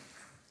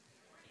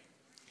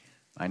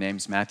My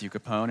name's Matthew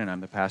Capone, and I'm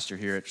the pastor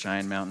here at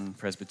Cheyenne Mountain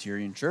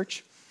Presbyterian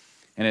Church.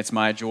 And it's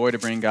my joy to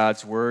bring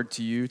God's Word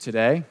to you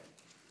today.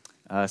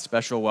 A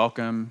special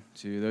welcome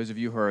to those of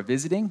you who are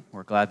visiting.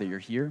 We're glad that you're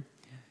here.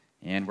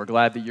 And we're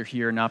glad that you're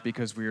here not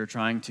because we are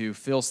trying to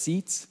fill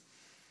seats,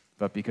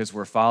 but because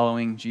we're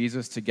following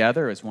Jesus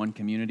together as one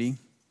community.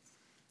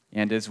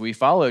 And as we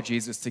follow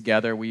Jesus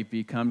together, we've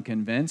become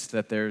convinced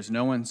that there's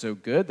no one so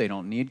good they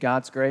don't need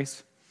God's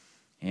grace,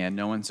 and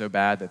no one so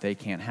bad that they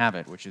can't have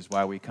it, which is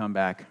why we come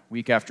back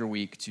week after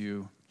week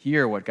to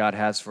hear what God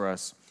has for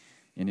us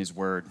in His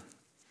Word.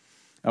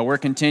 We're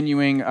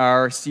continuing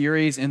our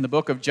series in the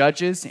book of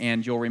Judges,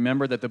 and you'll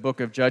remember that the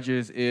book of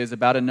Judges is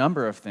about a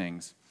number of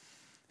things.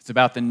 It's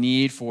about the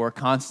need for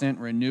constant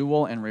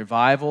renewal and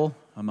revival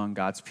among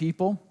God's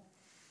people.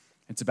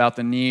 It's about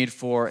the need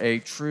for a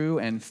true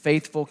and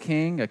faithful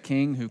king, a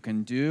king who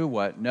can do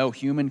what no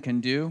human can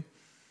do,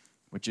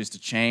 which is to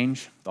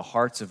change the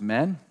hearts of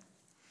men.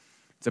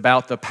 It's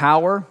about the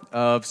power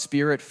of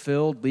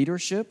Spirit-filled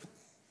leadership,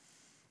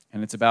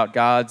 and it's about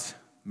God's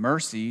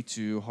mercy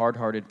to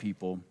hard-hearted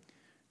people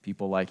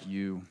like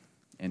you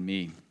and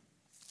me.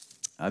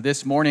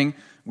 This morning,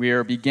 we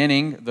are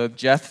beginning the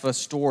Jephthah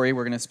story.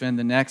 We're going to spend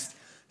the next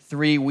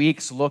 3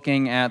 weeks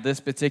looking at this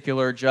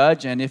particular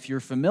judge, and if you're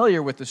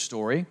familiar with the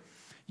story,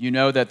 you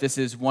know that this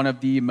is one of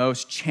the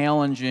most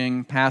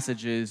challenging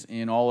passages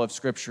in all of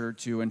Scripture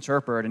to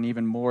interpret, and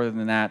even more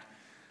than that,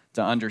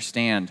 to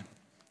understand.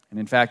 And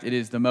in fact, it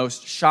is the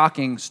most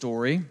shocking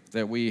story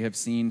that we have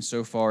seen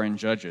so far in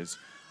Judges.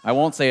 I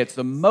won't say it's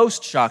the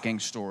most shocking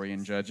story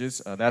in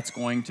Judges. That's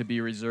going to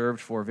be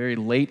reserved for very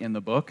late in the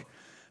book,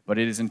 but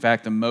it is in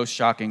fact the most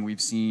shocking we've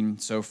seen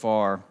so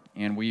far.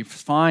 And we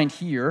find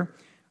here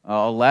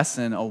a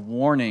lesson, a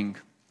warning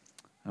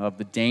of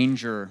the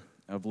danger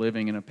of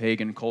living in a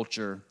pagan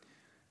culture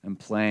and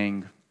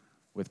playing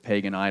with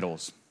pagan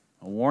idols.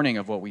 A warning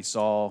of what we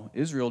saw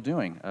Israel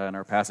doing in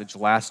our passage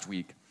last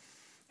week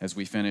as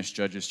we finished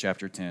Judges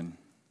chapter 10.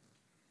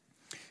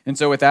 And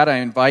so with that, I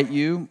invite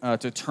you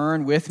to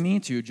turn with me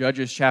to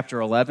Judges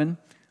chapter 11.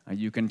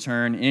 You can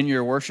turn in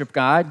your worship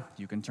guide.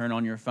 You can turn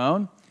on your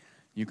phone.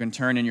 You can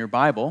turn in your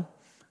Bible.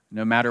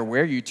 No matter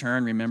where you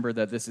turn, remember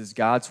that this is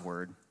God's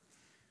Word.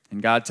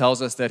 And God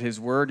tells us that His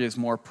Word is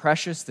more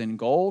precious than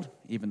gold,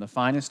 even the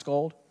finest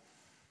gold.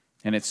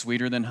 And it's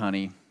sweeter than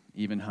honey,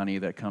 even honey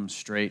that comes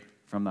straight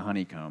from the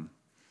honeycomb.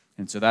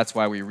 And so that's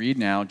why we read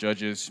now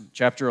Judges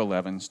chapter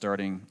 11,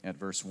 starting at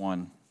verse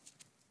 1.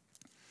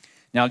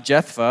 Now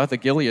Jephthah the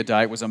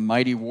Gileadite was a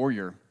mighty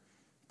warrior,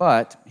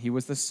 but he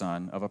was the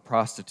son of a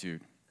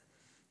prostitute.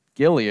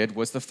 Gilead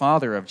was the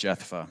father of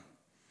Jephthah,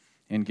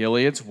 and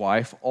Gilead's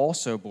wife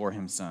also bore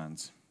him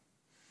sons.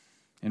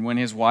 And when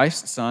his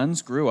wife's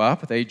sons grew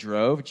up, they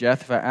drove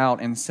Jephthah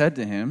out and said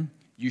to him,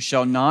 "You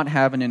shall not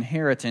have an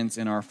inheritance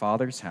in our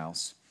father's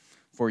house,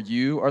 for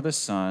you are the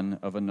son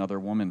of another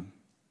woman."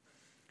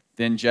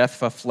 Then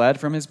Jephthah fled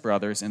from his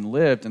brothers and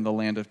lived in the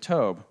land of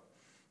Tob,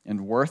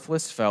 and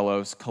worthless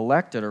fellows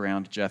collected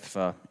around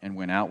Jephthah and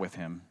went out with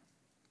him.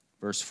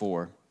 Verse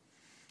 4.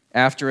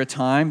 After a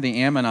time,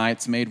 the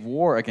Ammonites made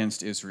war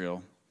against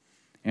Israel.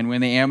 And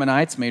when the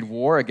Ammonites made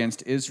war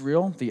against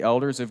Israel, the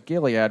elders of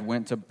Gilead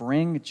went to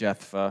bring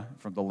Jephthah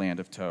from the land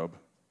of Tob.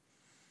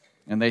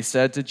 And they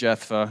said to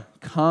Jephthah,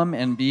 "Come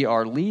and be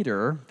our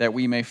leader, that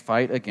we may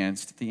fight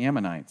against the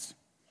Ammonites."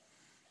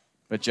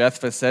 But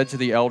Jephthah said to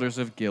the elders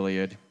of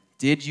Gilead,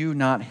 "Did you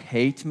not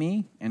hate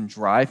me and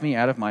drive me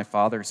out of my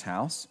father's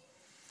house?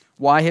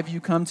 Why have you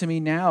come to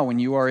me now when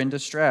you are in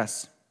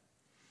distress?"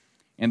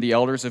 And the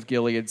elders of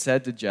Gilead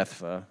said to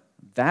Jephthah,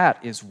 "That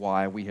is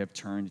why we have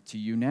turned to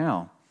you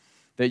now,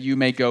 that you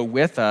may go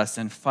with us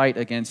and fight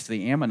against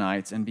the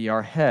Ammonites and be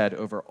our head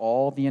over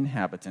all the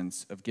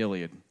inhabitants of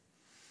Gilead."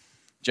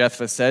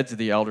 Jephthah said to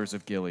the elders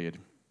of Gilead,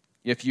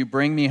 "If you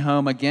bring me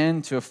home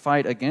again to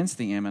fight against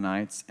the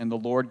Ammonites, and the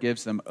Lord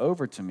gives them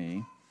over to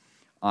me,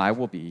 I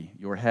will be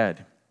your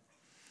head."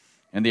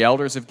 And the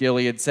elders of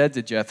Gilead said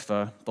to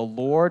Jephthah, "The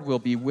Lord will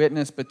be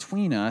witness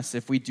between us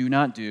if we do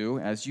not do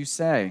as you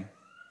say."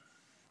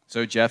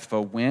 So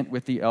Jephthah went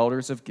with the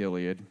elders of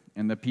Gilead,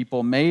 and the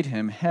people made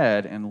him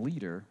head and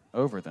leader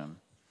over them.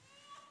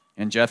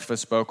 And Jephthah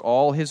spoke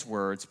all his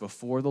words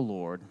before the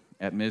Lord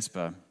at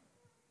Mizpah.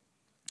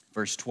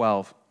 Verse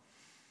 12.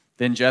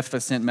 Then Jephthah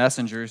sent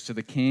messengers to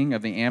the king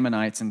of the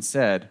Ammonites and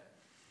said,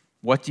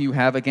 "What do you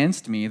have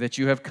against me that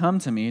you have come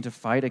to me to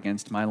fight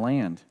against my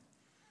land?"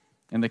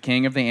 And the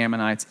king of the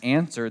Ammonites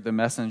answered the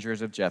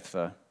messengers of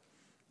Jephthah,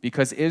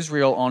 "Because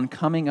Israel on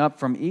coming up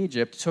from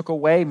Egypt took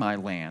away my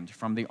land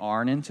from the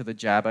Arnon to the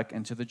Jabbok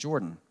and to the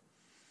Jordan.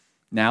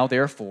 Now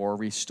therefore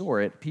restore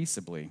it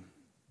peaceably."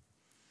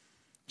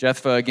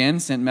 Jephthah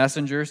again sent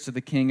messengers to the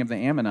king of the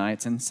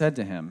Ammonites and said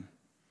to him,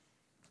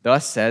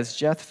 "Thus says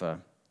Jephthah,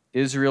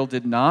 Israel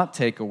did not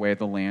take away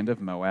the land of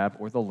Moab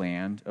or the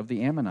land of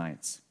the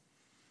Ammonites.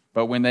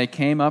 But when they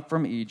came up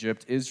from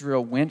Egypt,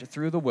 Israel went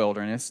through the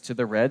wilderness to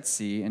the Red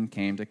Sea and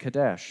came to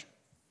Kadesh.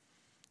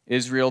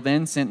 Israel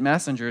then sent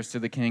messengers to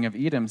the king of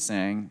Edom,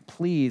 saying,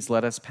 "Please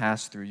let us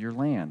pass through your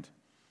land."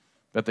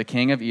 But the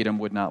king of Edom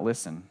would not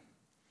listen.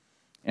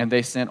 And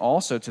they sent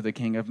also to the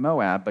king of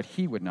Moab, but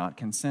he would not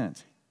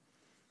consent.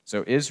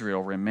 So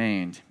Israel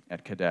remained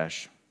at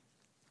Kadesh.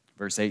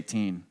 Verse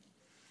 18.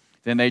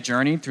 Then they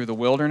journeyed through the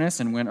wilderness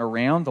and went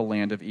around the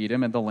land of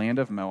Edom and the land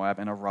of Moab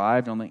and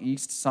arrived on the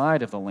east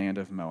side of the land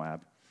of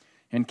Moab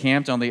and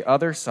camped on the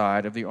other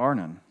side of the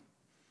Arnon.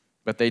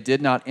 But they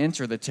did not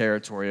enter the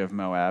territory of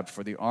Moab,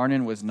 for the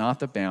Arnon was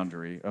not the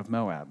boundary of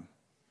Moab.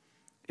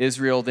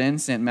 Israel then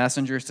sent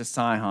messengers to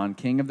Sihon,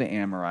 king of the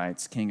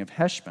Amorites, king of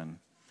Heshbon.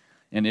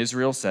 And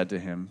Israel said to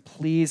him,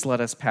 "Please let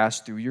us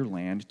pass through your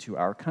land to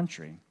our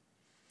country."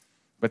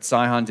 But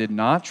Sihon did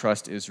not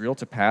trust Israel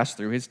to pass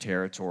through his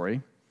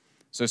territory.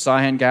 So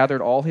Sihon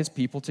gathered all his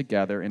people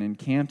together and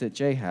encamped at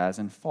Jahaz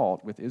and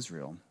fought with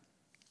Israel.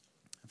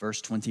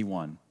 Verse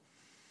 21.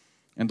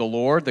 And the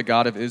Lord, the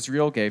God of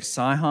Israel, gave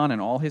Sihon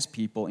and all his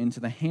people into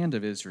the hand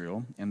of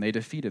Israel, and they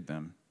defeated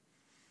them.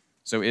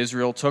 So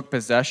Israel took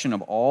possession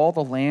of all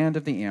the land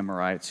of the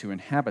Amorites who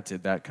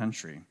inhabited that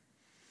country.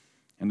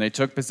 And they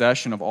took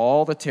possession of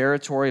all the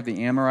territory of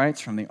the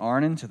Amorites from the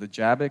Arnon to the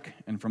Jabbok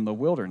and from the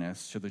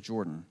wilderness to the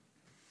Jordan.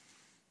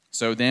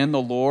 So then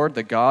the Lord,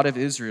 the God of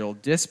Israel,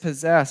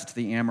 dispossessed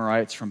the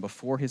Amorites from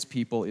before his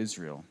people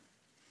Israel.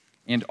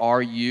 And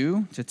are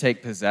you to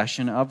take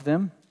possession of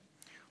them?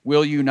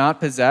 Will you not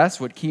possess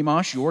what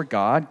Chemosh your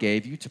God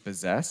gave you to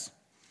possess?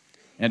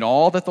 And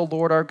all that the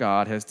Lord our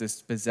God has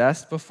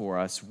dispossessed before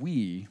us,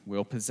 we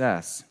will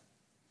possess.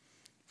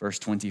 Verse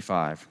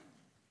 25.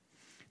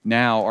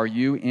 Now are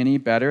you any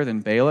better than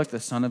Balak the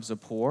son of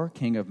Zippor,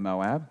 king of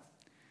Moab?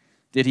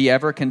 Did he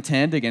ever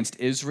contend against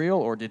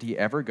Israel, or did he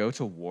ever go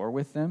to war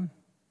with them?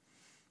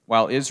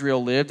 While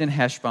Israel lived in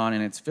Heshbon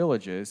and its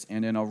villages,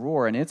 and in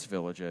Aroer and its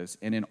villages,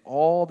 and in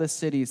all the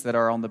cities that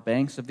are on the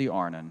banks of the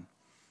Arnon,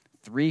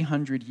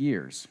 300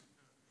 years,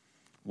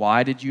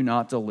 why did you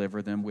not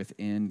deliver them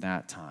within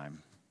that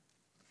time?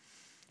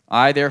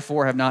 I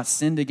therefore have not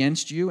sinned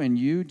against you, and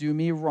you do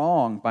me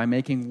wrong by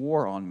making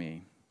war on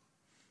me.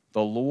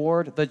 The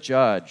Lord, the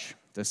judge,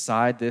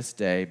 decide this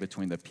day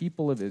between the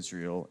people of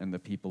Israel and the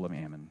people of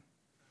Ammon.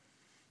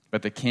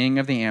 But the king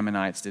of the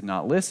Ammonites did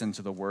not listen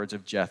to the words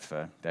of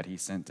Jephthah that he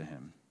sent to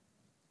him.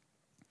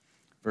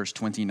 Verse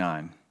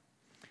 29.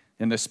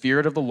 Then the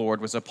Spirit of the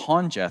Lord was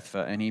upon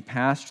Jephthah, and he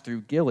passed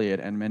through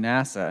Gilead and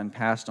Manasseh and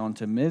passed on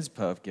to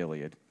Mizpah of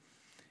Gilead.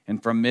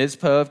 And from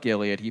Mizpah of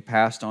Gilead he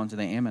passed on to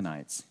the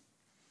Ammonites.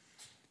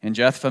 And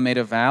Jephthah made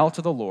a vow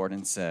to the Lord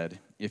and said,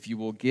 "If you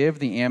will give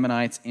the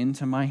Ammonites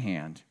into my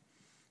hand,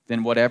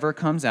 then whatever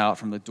comes out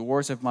from the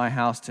doors of my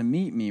house to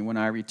meet me when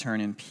I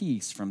return in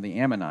peace from the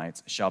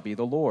Ammonites shall be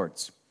the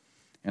Lord's,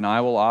 and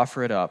I will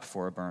offer it up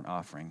for a burnt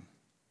offering."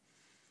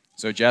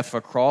 So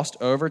Jephthah crossed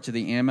over to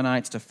the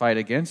Ammonites to fight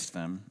against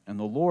them, and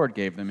the Lord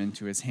gave them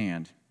into his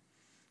hand.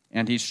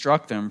 And he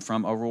struck them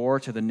from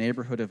Aroer to the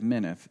neighborhood of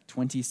Minnith,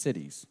 20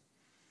 cities,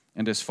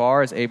 and as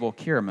far as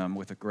Abel-Keramim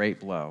with a great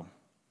blow.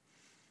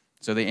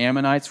 So the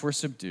Ammonites were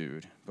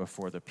subdued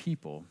before the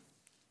people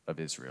of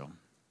Israel.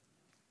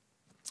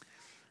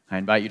 I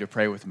invite you to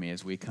pray with me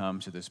as we come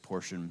to this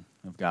portion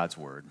of God's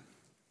Word.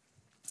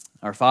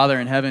 Our Father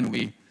in heaven,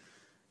 we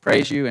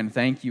praise you and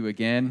thank you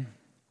again,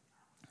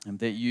 and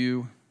that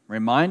you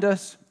remind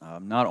us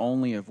not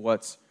only of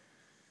what's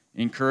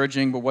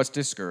encouraging, but what's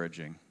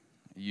discouraging.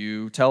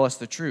 You tell us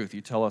the truth.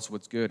 You tell us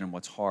what's good and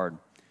what's hard.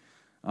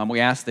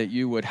 We ask that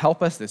you would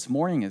help us this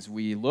morning as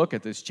we look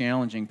at this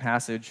challenging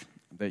passage,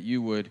 that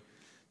you would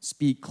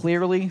speak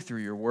clearly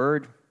through your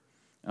word,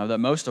 that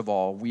most of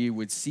all, we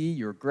would see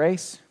your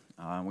grace.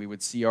 We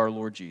would see our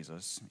Lord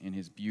Jesus in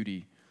his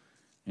beauty,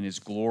 in his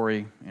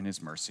glory, and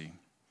his mercy.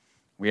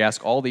 We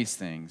ask all these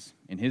things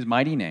in his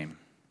mighty name.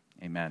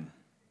 Amen.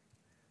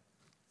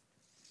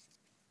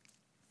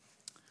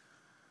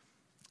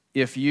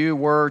 If you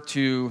were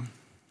to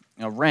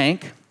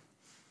rank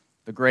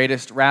the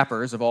greatest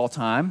rappers of all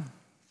time,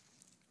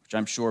 which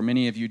I'm sure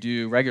many of you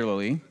do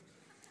regularly,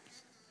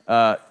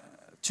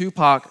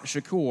 Tupac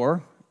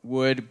Shakur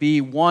would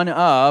be one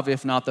of,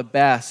 if not the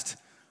best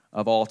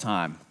of all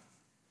time.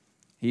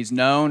 He's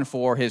known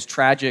for his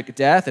tragic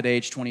death at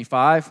age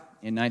 25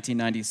 in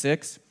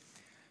 1996.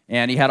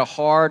 And he had a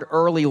hard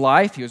early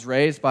life. He was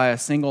raised by a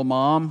single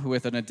mom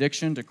with an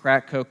addiction to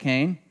crack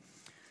cocaine.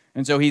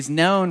 And so he's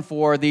known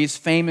for these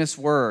famous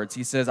words.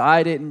 He says,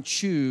 "I didn't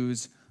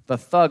choose the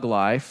thug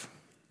life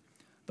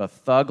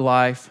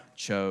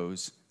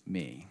chose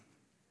me."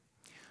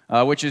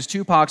 Which is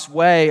Tupac's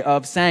way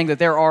of saying that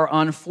there are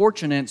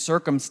unfortunate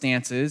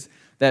circumstances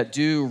that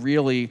do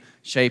really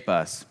shape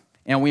us.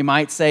 And we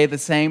might say the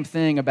same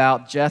thing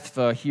about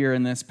Jephthah here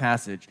in this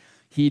passage.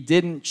 He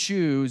didn't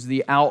choose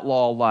the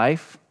outlaw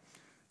life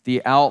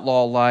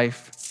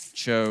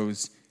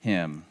chose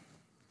him.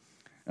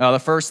 The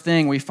first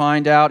thing we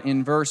find out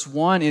in verse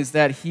 1 is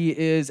that he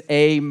is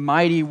a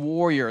mighty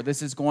warrior.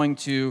 This is going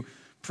to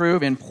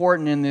prove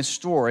important in this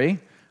story,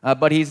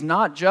 but he's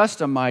not just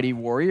a mighty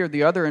warrior.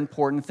 The other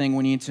important thing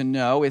we need to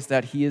know is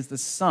that he is the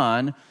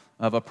son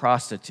of a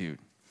prostitute.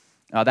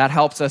 That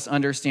helps us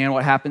understand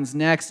what happens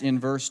next in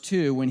verse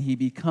 2 when he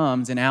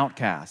becomes an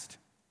outcast.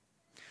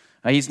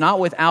 He's not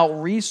without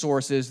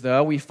resources,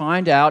 though. We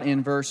find out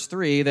in verse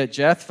 3 that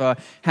Jephthah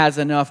has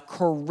enough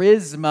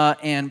charisma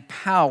and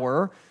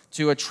power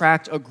to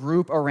attract a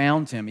group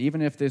around him,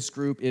 even if this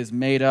group is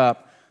made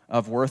up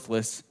of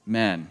worthless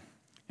men.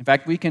 In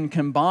fact, we can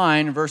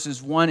combine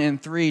verses 1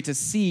 and 3 to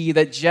see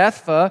that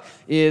Jephthah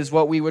is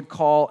what we would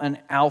call an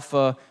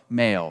alpha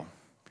male.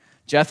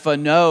 Jephthah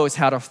knows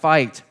how to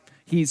fight.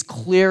 He's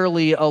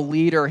clearly a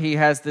leader. He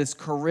has this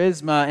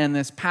charisma and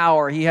this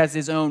power. He has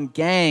his own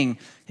gang,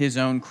 his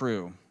own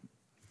crew.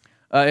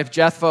 If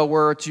Jephthah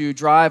were to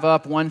drive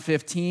up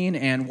 115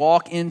 and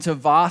walk into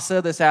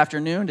Vasa this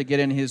afternoon to get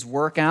in his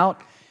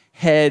workout,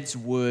 heads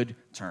would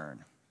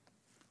turn.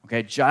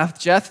 Okay,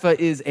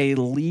 Jephthah is a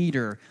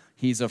leader.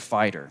 He's a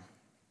fighter.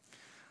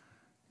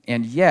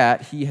 And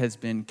yet, he has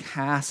been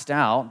cast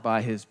out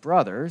by his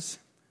brothers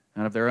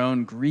out of their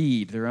own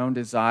greed, their own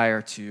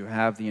desire to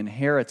have the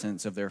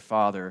inheritance of their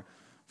father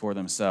for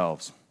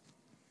themselves.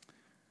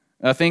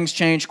 Things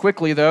change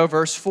quickly, though.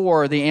 Verse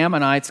 4, the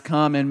Ammonites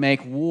come and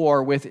make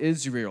war with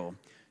Israel.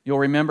 You'll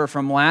remember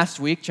from last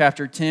week,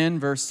 chapter 10,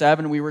 verse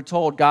 7, we were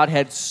told God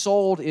had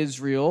sold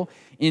Israel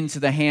into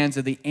the hands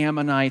of the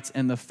Ammonites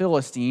and the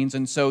Philistines,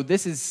 and so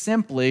this is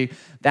simply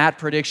that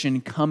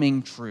prediction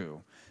coming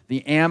true.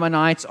 The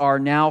Ammonites are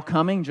now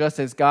coming, just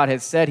as God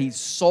has said. He's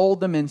sold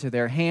them into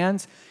their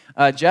hands.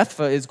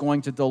 Jephthah is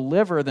going to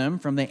deliver them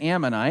from the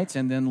Ammonites,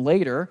 and then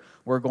later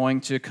we're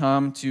going to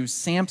come to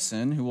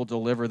Samson, who will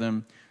deliver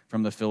them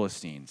from the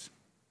Philistines.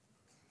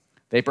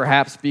 They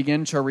perhaps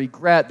begin to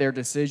regret their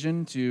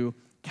decision to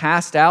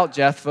cast out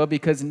Jephthah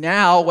because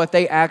now what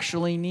they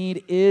actually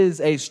need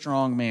is a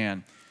strong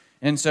man.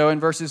 And so in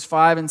verses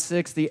 5 and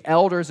 6, the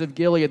elders of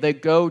Gilead, they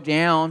go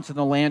down to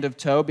the land of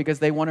Tob because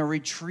they want to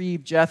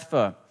retrieve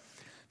Jephthah.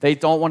 They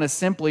don't want to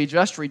simply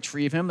just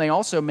retrieve him. They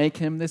also make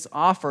him this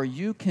offer.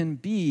 You can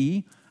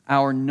be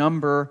our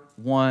number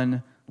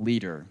one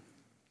leader.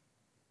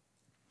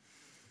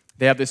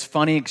 They have this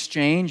funny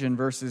exchange in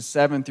verses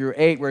 7 through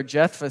 8 where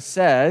Jephthah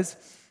says,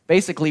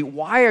 basically,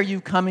 why are you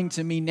coming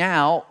to me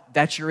now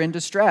that you're in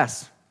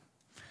distress?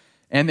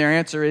 And their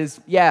answer is,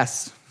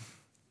 yes,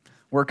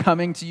 we're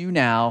coming to you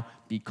now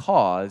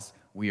because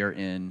we are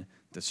in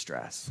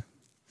distress.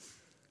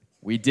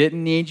 We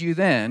didn't need you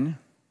then,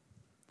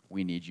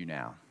 we need you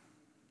now.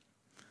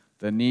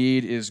 The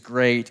need is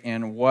great,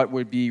 and what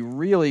would be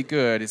really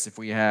good is if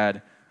we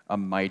had a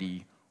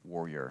mighty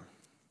warrior.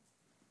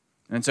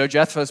 And so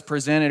Jephthah is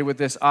presented with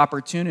this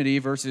opportunity,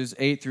 verses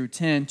 8 through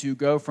 10, to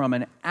go from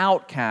an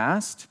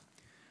outcast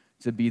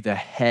to be the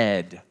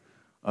head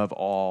of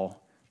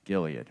all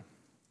Gilead.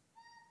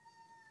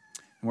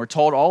 And we're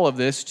told all of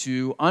this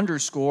to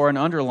underscore and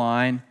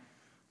underline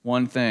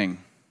one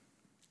thing.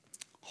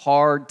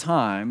 Hard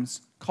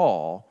times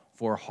call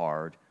for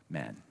hard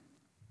men.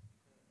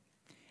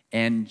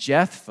 And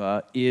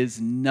Jephthah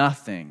is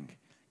nothing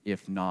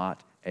if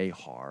not a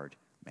hard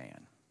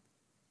man.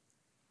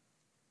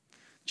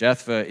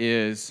 Jephthah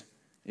is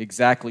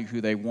exactly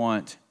who they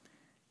want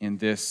in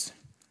this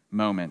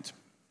moment.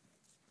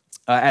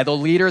 As the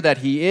leader that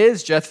he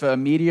is, Jephthah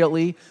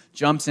immediately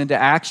jumps into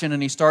action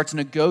and he starts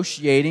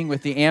negotiating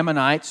with the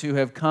Ammonites who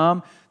have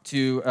come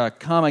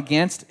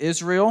against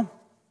Israel.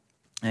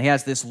 And he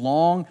has this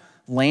long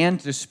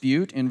land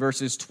dispute in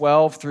verses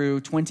 12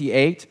 through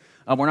 28.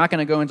 We're not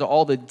going to go into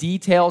all the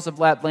details of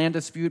that land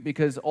dispute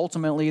because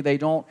ultimately they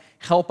don't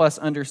help us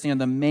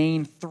understand the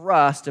main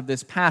thrust of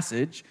this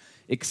passage,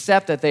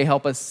 except that they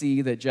help us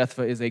see that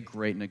Jephthah is a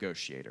great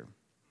negotiator.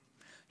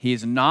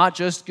 He's not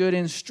just good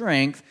in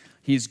strength,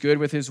 he's good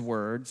with his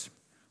words,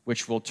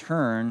 which will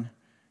turn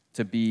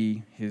to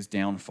be his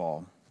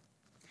downfall.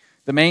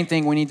 The main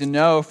thing we need to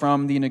know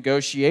from the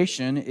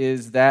negotiation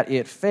is that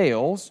it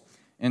fails,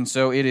 and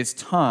so it is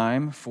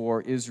time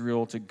for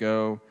Israel to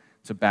go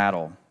to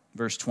battle.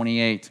 Verse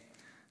 28,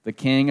 the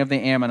king of the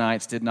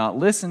Ammonites did not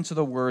listen to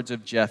the words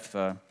of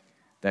Jephthah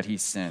that he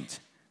sent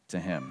to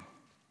him.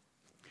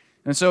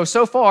 And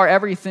so far,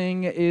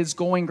 everything is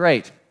going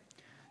great.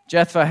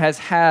 Jephthah has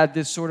had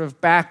this sort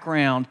of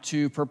background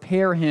to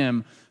prepare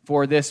him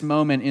for this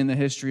moment in the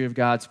history of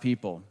God's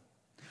people.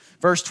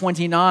 Verse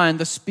 29,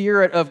 the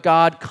Spirit of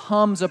God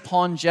comes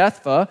upon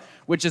Jephthah,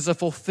 which is a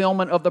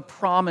fulfillment of the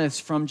promise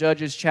from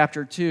Judges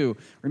chapter 2.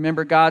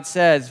 Remember, God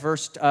says,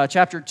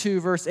 chapter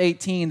 2, verse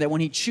 18, that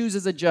when he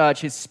chooses a judge,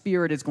 his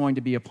Spirit is going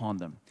to be upon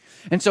them.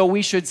 And so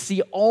we should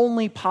see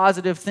only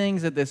positive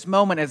things at this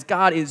moment as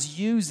God is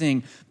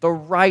using the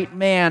right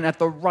man at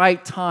the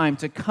right time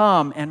to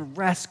come and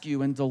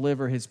rescue and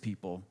deliver his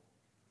people.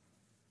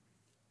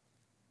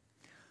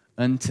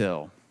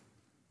 Until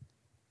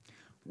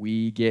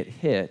we get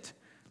hit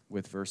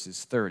with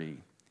verses 30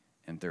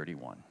 and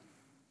 31.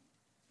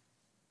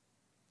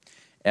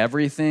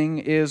 Everything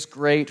is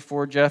great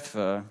for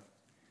Jephthah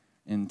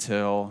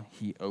until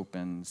he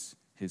opens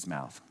his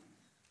mouth.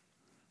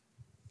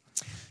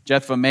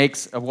 Jephthah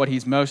makes what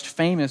he's most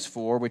famous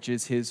for, which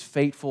is his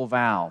fateful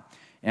vow.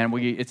 And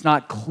it's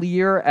not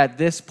clear at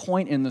this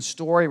point in the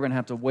story. We're going to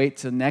have to wait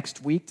till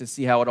next week to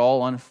see how it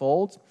all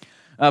unfolds.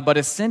 But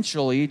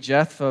essentially,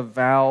 Jephthah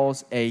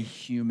vows a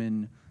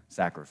human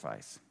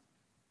sacrifice.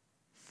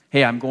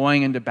 Hey, I'm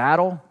going into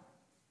battle.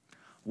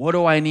 What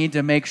do I need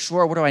to make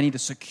sure? What do I need to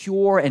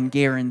secure and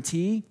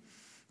guarantee?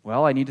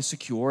 Well, I need to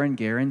secure and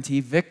guarantee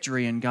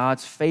victory in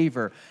God's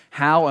favor.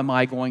 How am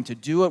I going to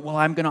do it? Well,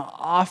 I'm going to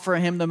offer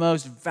him the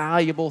most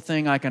valuable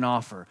thing I can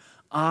offer.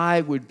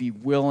 I would be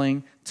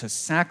willing to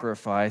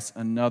sacrifice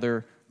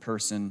another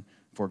person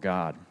for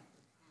God.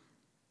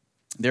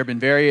 There have been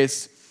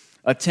various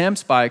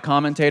attempts by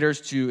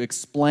commentators to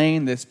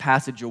explain this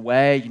passage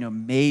away.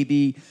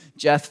 Maybe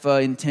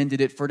Jephthah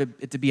intended it for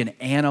it to be an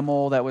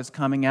animal that was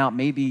coming out.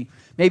 Maybe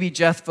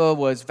Jephthah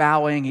was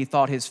vowing he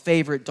thought his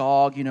favorite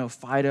dog,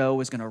 Fido,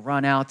 was going to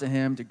run out to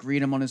him to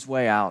greet him on his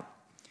way out.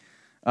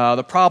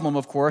 The problem,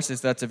 of course,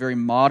 is that's a very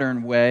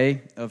modern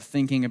way of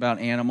thinking about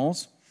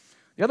animals.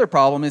 The other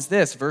problem is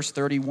this. Verse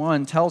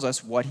 31 tells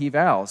us what he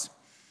vows.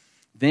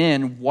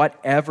 Then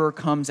whatever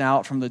comes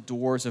out from the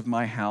doors of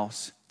my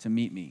house to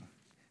meet me.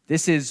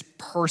 This is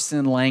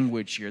person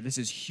language here. This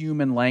is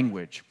human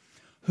language.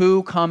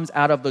 Who comes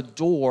out of the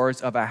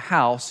doors of a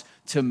house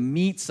to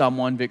meet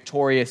someone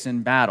victorious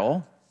in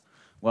battle?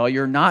 Well,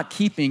 you're not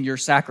keeping your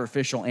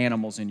sacrificial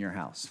animals in your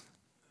house.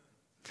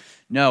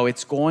 No,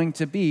 it's going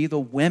to be the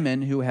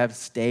women who have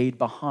stayed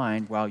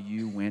behind while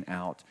you went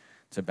out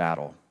to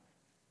battle.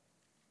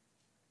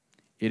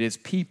 It is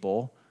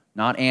people,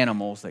 not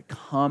animals, that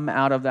come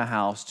out of the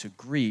house to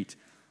greet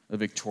the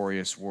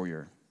victorious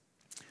warrior.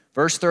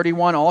 Verse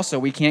 31 also,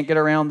 we can't get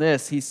around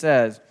this. He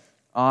says,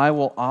 I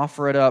will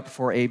offer it up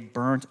for a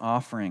burnt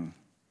offering.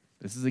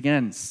 This is,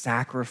 again,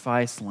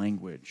 sacrifice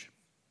language.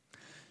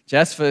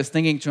 Jephthah is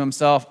thinking to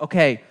himself,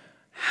 okay,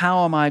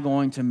 how am I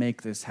going to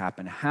make this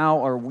happen?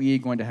 How are we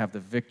going to have the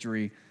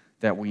victory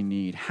that we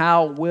need?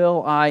 How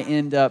will I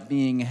end up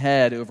being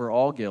head over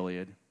all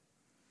Gilead?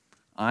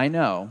 I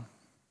know.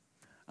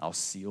 I'll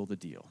seal the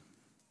deal.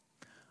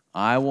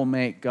 I will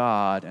make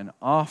God an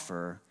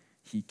offer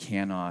he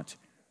cannot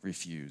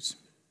refuse.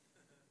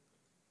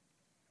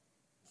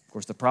 Of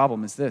course, the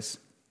problem is this.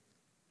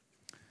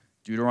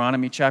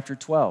 Deuteronomy chapter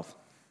 12.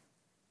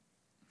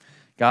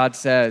 God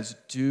says,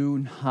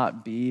 do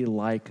not be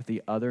like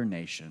the other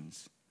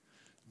nations.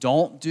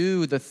 Don't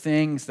do the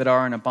things that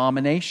are an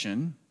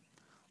abomination,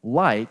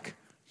 like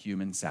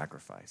human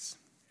sacrifice.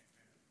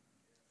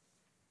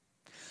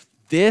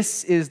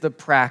 This is the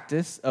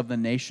practice of the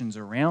nations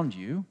around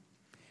you.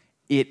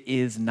 It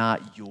is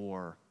not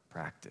your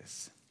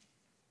practice.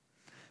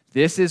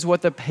 This is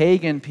what the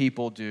pagan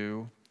people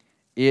do.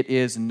 It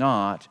is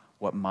not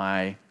what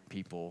my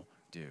people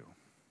do.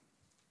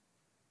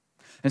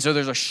 And so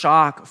there's a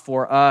shock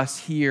for us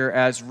here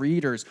as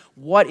readers.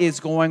 What is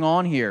going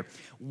on here?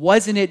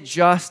 Wasn't it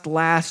just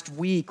last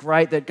week,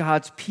 right, that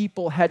God's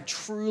people had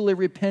truly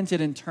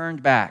repented and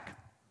turned back?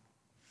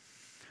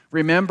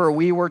 Remember,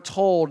 we were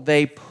told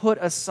they put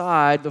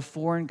aside the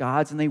foreign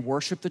gods and they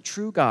worship the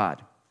true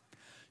God.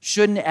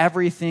 Shouldn't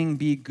everything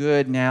be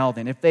good now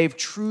then? If they've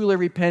truly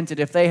repented,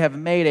 if they have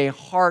made a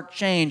heart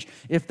change,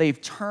 if they've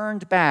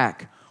turned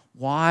back,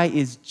 why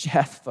is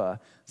Jephthah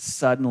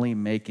suddenly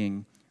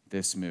making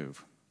this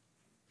move?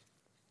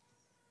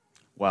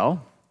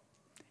 Well,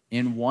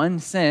 in one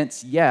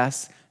sense,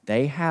 yes,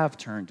 they have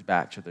turned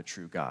back to the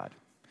true God.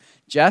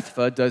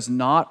 Jephthah does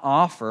not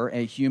offer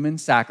a human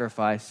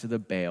sacrifice to the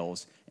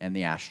Baals and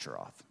the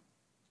Ashtaroth.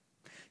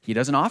 He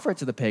doesn't offer it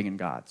to the pagan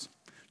gods.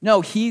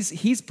 No,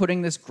 he's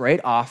putting this great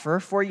offer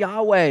for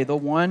Yahweh, the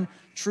one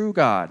true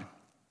God.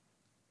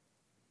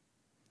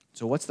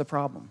 So what's the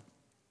problem?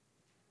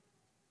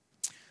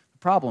 The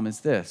problem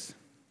is this.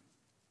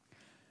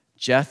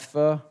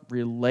 Jephthah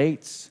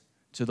relates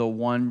to the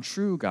one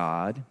true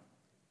God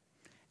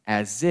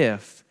as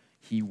if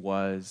he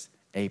was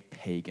a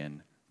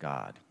pagan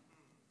god.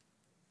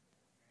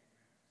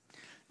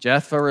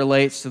 Jephthah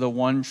relates to the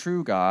one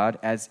true God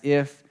as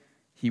if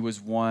he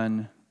was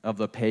one of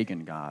the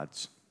pagan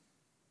gods.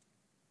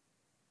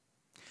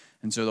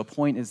 And so the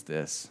point is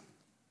this.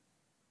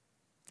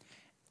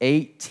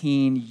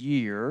 18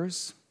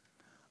 years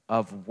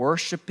of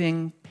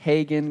worshiping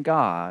pagan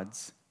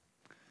gods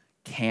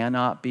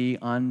cannot be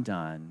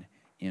undone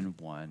in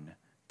one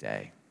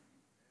day.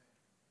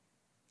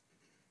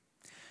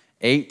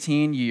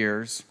 18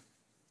 years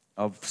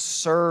of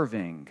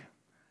serving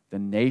the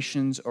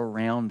nations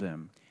around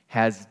them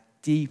has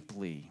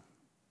deeply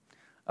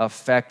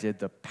affected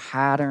the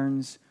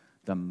patterns,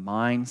 the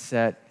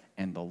mindset,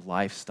 and the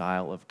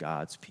lifestyle of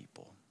God's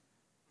people.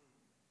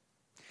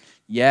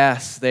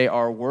 Yes, they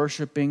are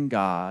worshiping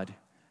God,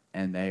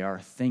 and they are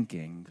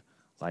thinking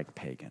like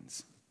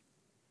pagans.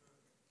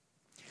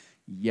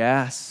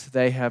 Yes,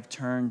 they have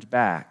turned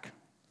back,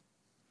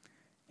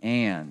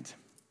 and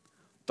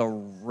the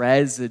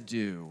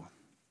residue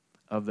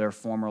of their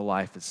former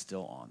life is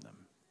still on them.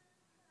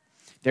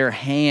 Their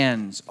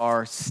hands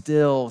are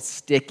still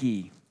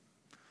sticky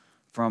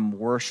from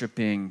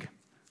worshiping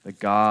the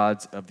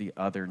gods of the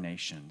other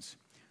nations.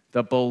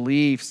 The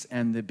beliefs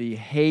and the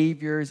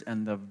behaviors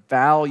and the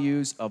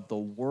values of the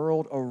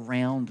world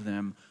around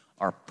them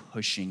are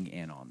pushing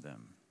in on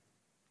them.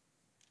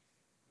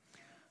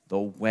 The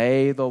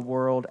way the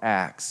world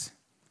acts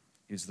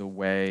is the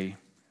way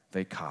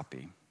they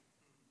copy.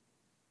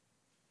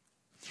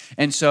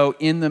 And so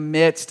in the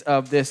midst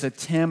of this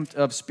attempt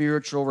of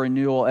spiritual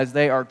renewal, as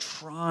they are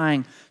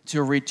trying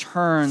to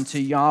return to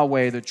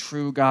Yahweh, the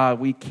true God,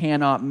 we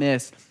cannot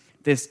miss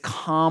this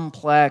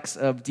complex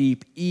of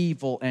deep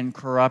evil and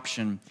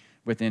corruption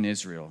within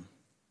Israel.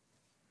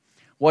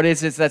 What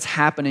is it that's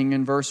happening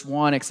in verse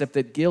 1, except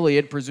that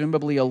Gilead,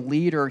 presumably a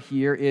leader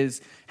here,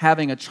 is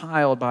having a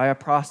child by a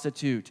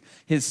prostitute.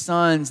 His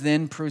sons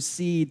then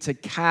proceed to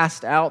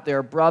cast out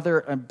their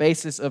brother on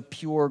basis of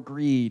pure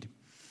greed.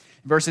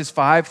 Verses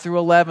 5 through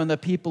 11, the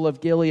people of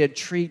Gilead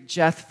treat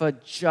Jephthah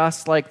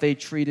just like they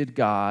treated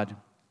God.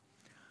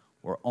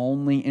 We're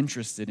only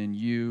interested in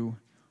you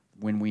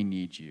when we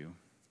need you.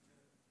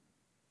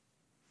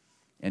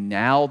 And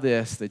now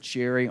this, the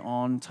cherry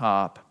on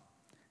top,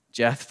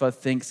 Jephthah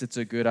thinks it's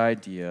a good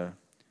idea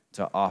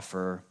to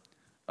offer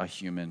a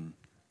human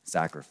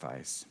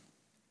sacrifice.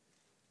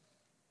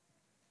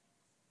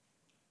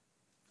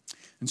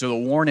 And so the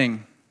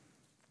warning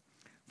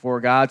for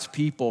God's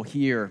people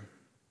here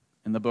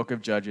in the book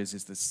of Judges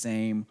is the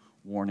same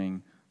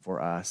warning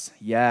for us.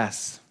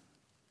 Yes,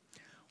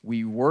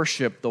 we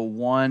worship the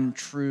one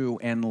true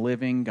and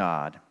living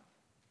God,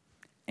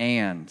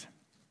 and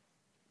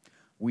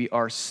we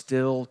are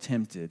still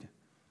tempted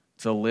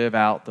to live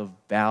out the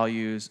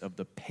values of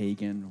the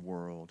pagan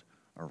world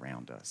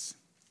around us.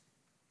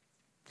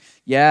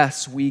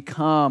 Yes, we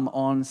come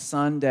on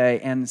Sunday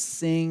and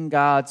sing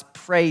God's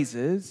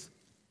praises,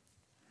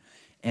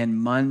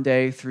 and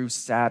Monday through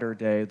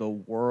Saturday, the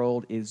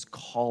world is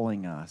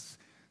calling us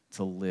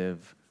to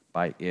live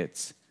by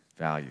its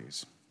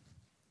values.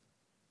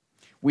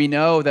 We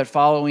know that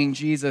following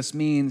Jesus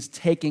means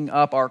taking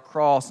up our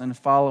cross and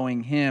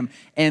following him.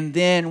 And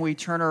then we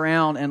turn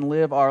around and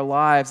live our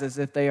lives as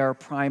if they are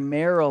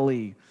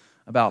primarily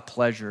about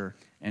pleasure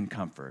and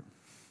comfort.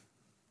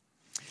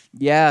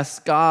 Yes,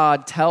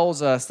 God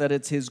tells us that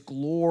it's his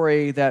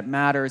glory that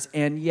matters,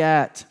 and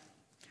yet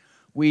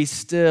we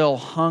still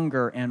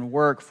hunger and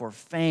work for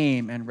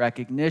fame and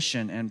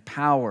recognition and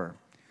power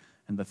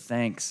and the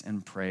thanks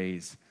and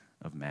praise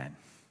of men.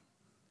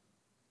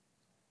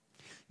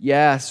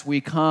 Yes,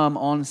 we come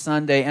on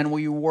Sunday and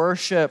we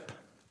worship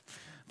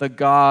the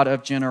God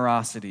of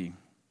generosity.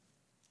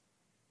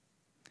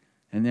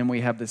 And then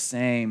we have the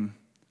same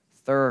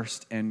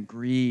thirst and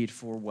greed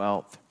for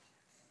wealth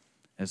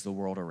as the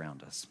world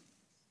around us.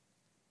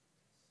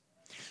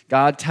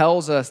 God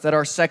tells us that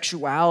our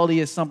sexuality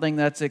is something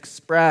that's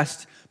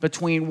expressed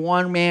between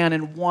one man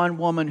and one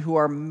woman who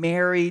are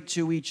married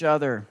to each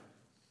other.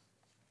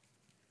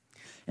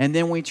 And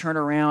then we turn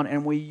around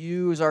and we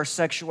use our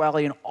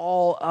sexuality in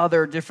all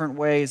other different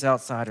ways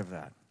outside of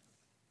that.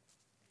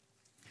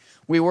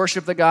 We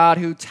worship the God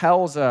who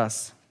tells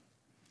us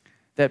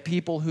that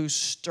people who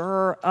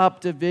stir up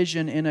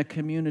division in a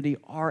community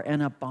are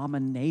an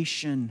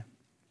abomination.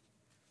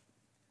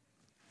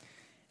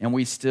 And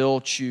we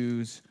still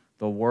choose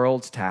the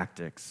world's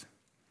tactics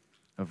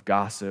of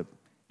gossip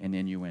and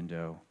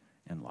innuendo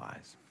and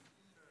lies.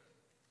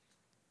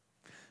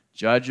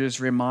 Judges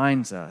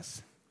reminds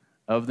us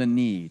of the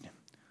need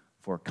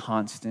for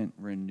constant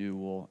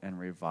renewal and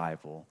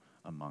revival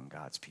among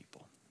God's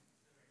people.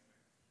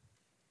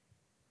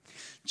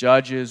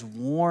 Judges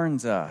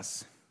warns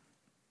us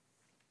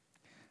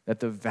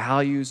that the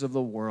values of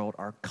the world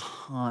are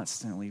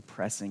constantly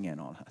pressing in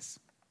on us.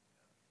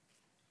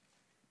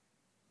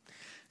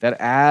 That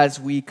as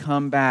we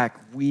come back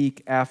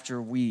week after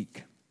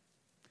week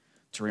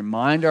to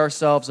remind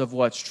ourselves of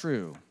what's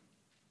true,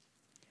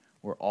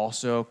 we're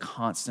also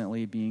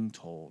constantly being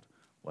told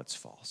what's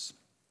false.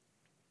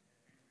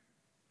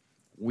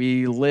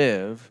 We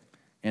live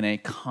in a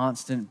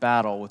constant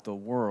battle with the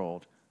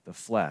world, the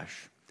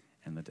flesh,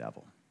 and the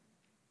devil.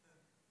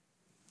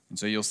 And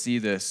so you'll see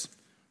this in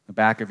the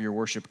back of your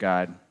worship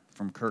guide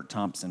from Kurt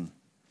Thompson.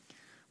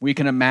 We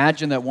can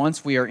imagine that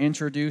once we are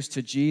introduced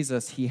to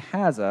Jesus, he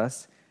has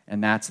us,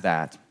 and that's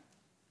that.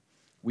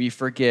 We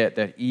forget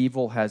that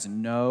evil has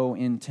no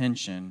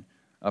intention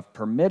of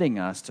permitting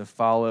us to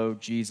follow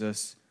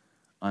Jesus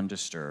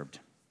undisturbed.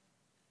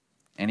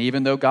 And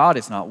even though God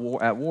is not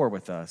at war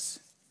with us,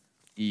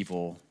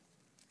 evil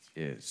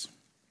is.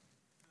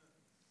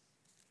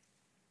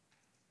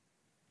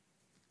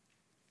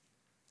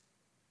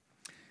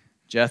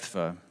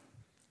 Jephthah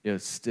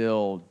is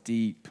still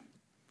deep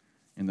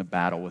in the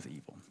battle with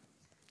evil.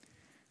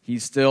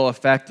 He's still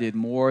affected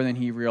more than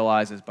he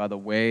realizes by the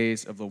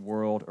ways of the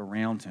world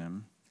around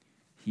him.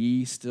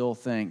 He still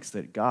thinks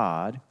that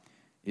God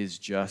is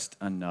just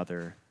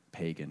another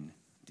pagan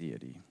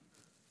deity.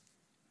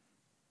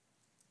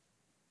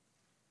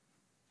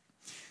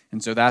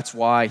 And so that's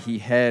why he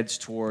heads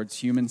towards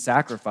human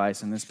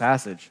sacrifice in this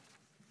passage.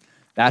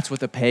 That's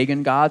what the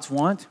pagan gods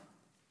want.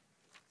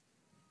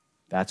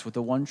 That's what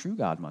the one true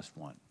God must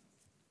want.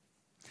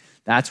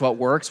 That's what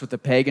works with the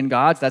pagan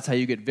gods. That's how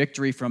you get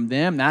victory from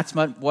them. That's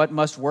what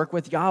must work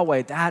with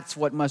Yahweh. That's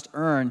what must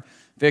earn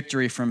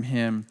victory from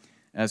him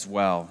as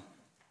well.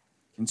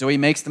 And so he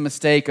makes the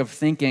mistake of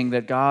thinking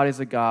that God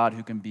is a God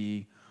who can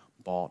be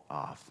bought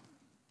off.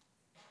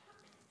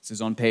 This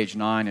is on page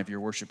 9 of your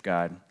worship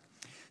guide.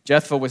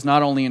 Jephthah was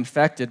not only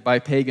infected by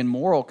pagan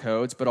moral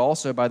codes, but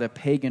also by the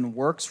pagan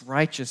works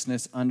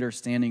righteousness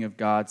understanding of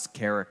God's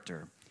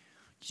character.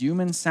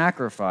 Human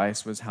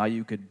sacrifice was how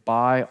you could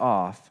buy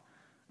off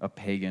a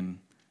pagan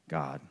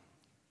god.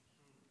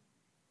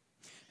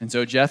 And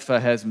so Jephthah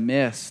has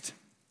missed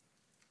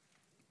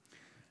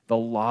the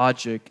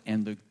logic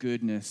and the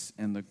goodness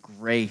and the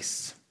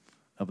grace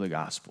of the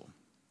gospel.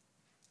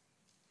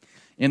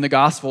 In the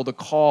gospel, the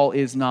call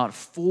is not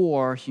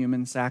for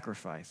human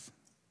sacrifice.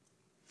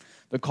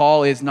 The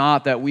call is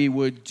not that we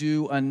would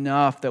do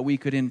enough, that we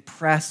could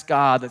impress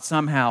God, that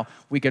somehow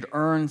we could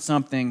earn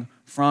something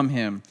from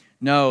him.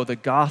 No, the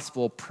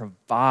gospel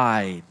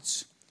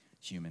provides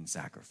human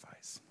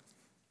sacrifice.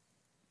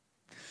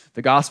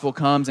 The gospel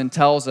comes and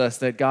tells us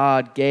that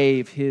God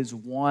gave his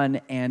one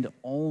and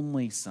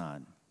only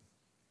Son,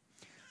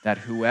 that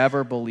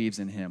whoever believes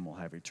in him will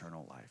have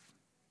eternal life.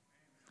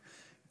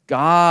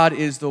 God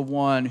is the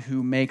one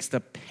who makes the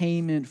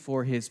payment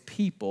for his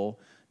people,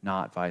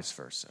 not vice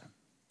versa.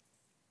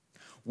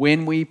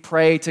 When we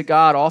pray to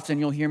God, often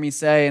you'll hear me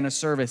say in a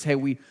service, hey,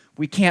 we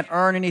can't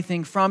earn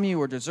anything from you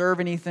or deserve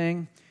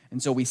anything,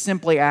 and so we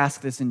simply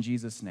ask this in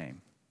Jesus'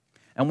 name.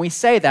 And we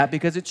say that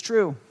because it's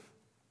true.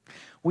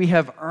 We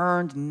have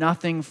earned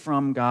nothing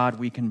from God.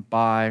 We can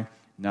buy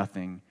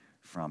nothing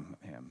from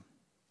him.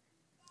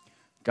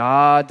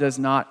 God does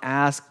not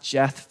ask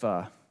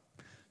Jephthah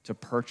to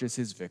purchase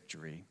his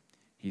victory.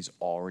 He's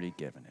already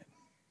given it.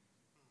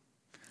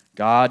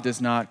 God does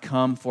not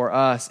come for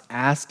us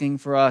asking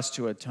for us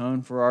to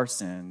atone for our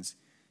sins.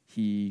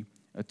 He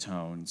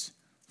atones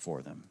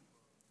for them.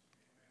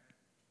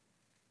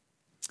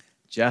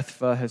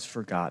 Jephthah has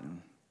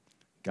forgotten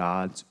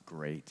God's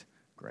great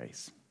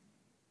grace.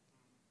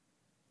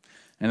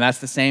 And that's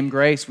the same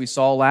grace we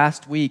saw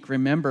last week.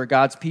 Remember,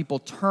 God's people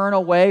turn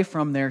away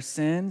from their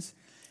sins.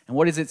 And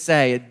what does it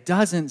say? It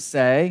doesn't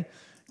say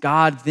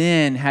God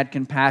then had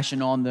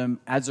compassion on them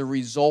as a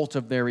result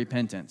of their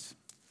repentance.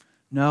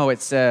 No,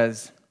 it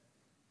says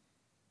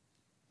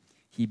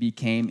he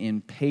became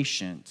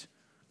impatient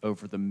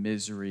over the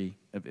misery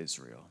of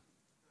Israel.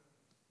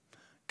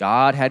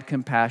 God had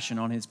compassion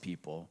on his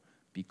people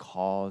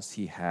because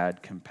he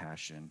had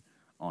compassion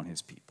on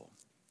his people.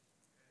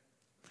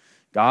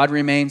 God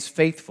remains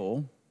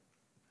faithful,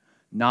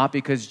 not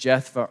because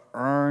Jephthah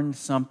earned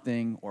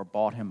something or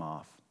bought him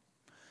off.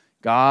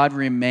 God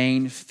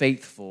remained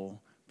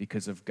faithful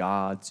because of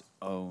God's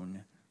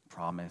own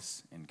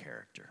promise and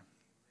character.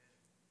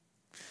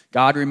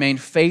 God remained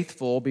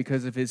faithful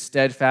because of his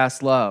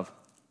steadfast love.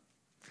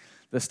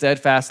 The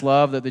steadfast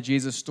love that the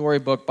Jesus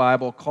Storybook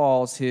Bible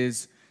calls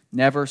his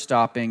never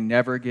stopping,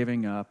 never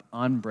giving up,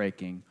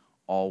 unbreaking,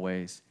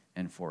 always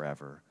and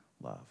forever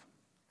love.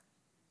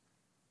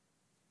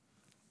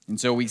 And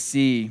so we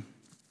see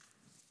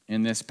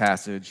in this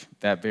passage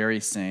that very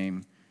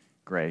same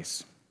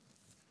grace.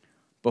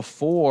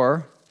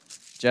 Before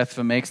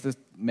Jephthah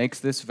makes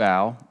this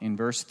vow in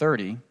verse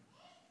 30,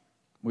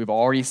 we've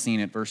already seen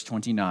it, verse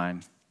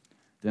 29.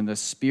 Then the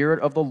Spirit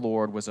of the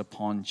Lord was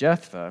upon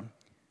Jephthah,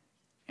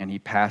 and he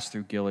passed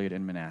through Gilead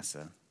and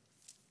Manasseh.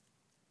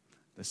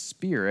 The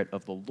Spirit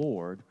of the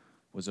Lord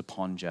was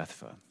upon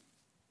Jephthah.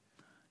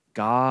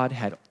 God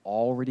had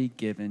already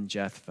given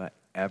Jephthah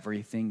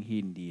everything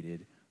he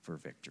needed for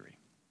victory.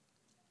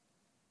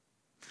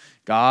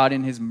 God,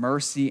 in his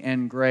mercy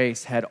and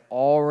grace, had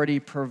already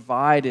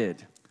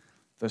provided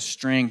the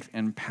strength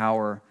and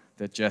power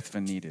that Jephthah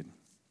needed.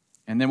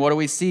 And then what do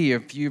we see a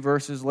few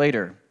verses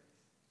later?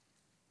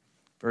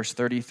 Verse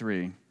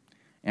 33,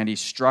 and he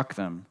struck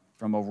them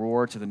from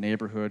Aroer to the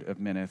neighborhood of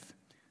Minnith,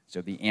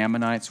 so the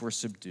Ammonites were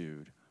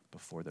subdued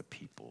before the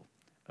people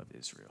of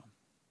Israel.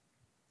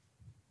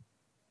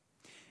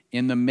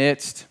 In the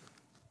midst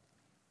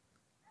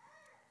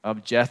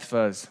of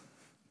Jephthah's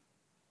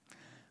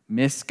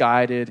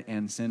misguided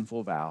and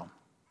sinful vow,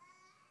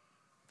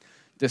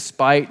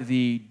 despite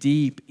the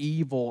deep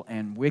evil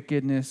and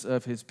wickedness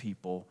of his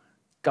people,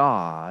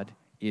 God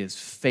is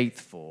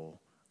faithful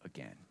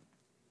again.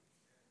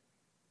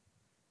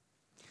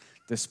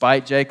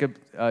 Despite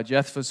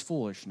Jephthah's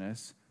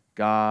foolishness,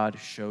 God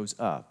shows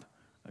up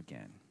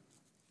again.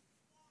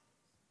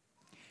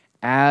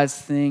 As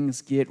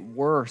things get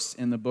worse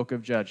in the book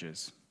of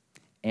Judges,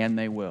 and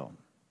they will,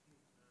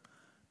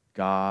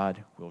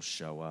 God will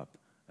show up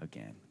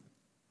again.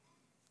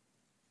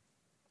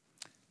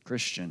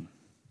 Christian,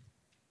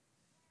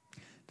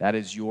 that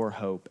is your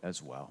hope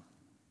as well.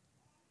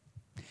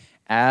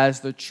 As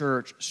the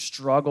church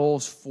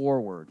struggles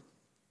forward,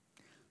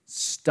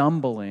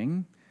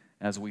 stumbling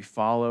as we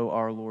follow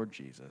our Lord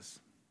Jesus,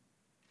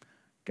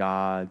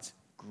 God's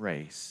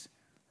grace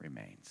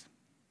remains.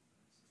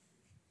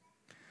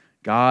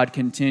 God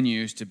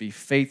continues to be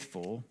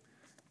faithful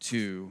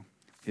to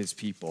his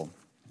people.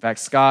 In fact,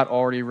 Scott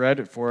already read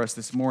it for us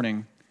this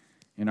morning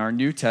in our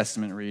New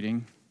Testament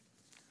reading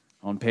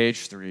on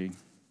page 3,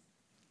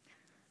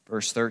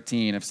 verse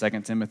 13 of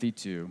 2 Timothy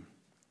 2.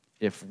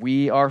 If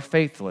we are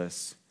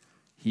faithless,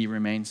 he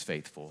remains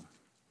faithful,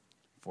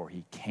 for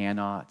he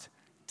cannot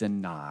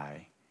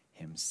deny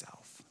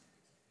himself.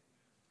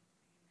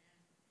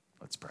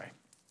 Let's pray.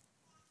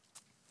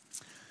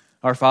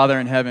 Our Father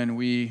in heaven,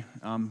 we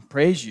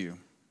praise you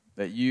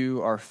that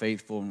you are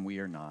faithful and we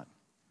are not.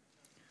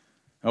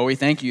 Oh, we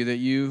thank you that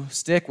you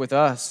stick with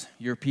us,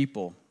 your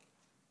people,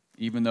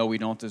 even though we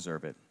don't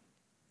deserve it.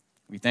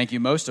 We thank you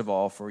most of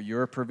all for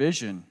your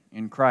provision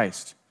in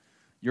Christ,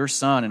 your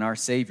Son and our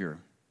Savior,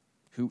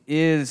 who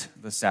is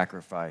the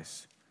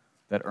sacrifice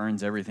that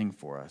earns everything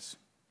for us.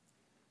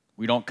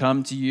 We don't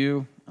come to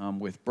you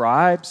with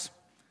bribes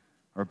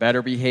or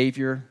better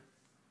behavior,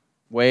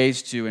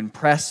 ways to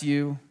impress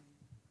you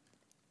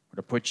or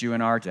to put you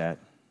in our debt.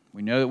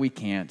 We know that we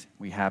can't,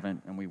 we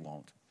haven't, and we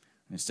won't.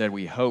 Instead,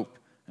 we hope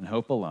and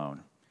hope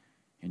alone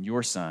in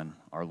your Son,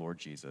 our Lord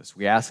Jesus.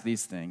 We ask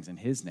these things in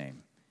his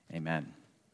name. Amen.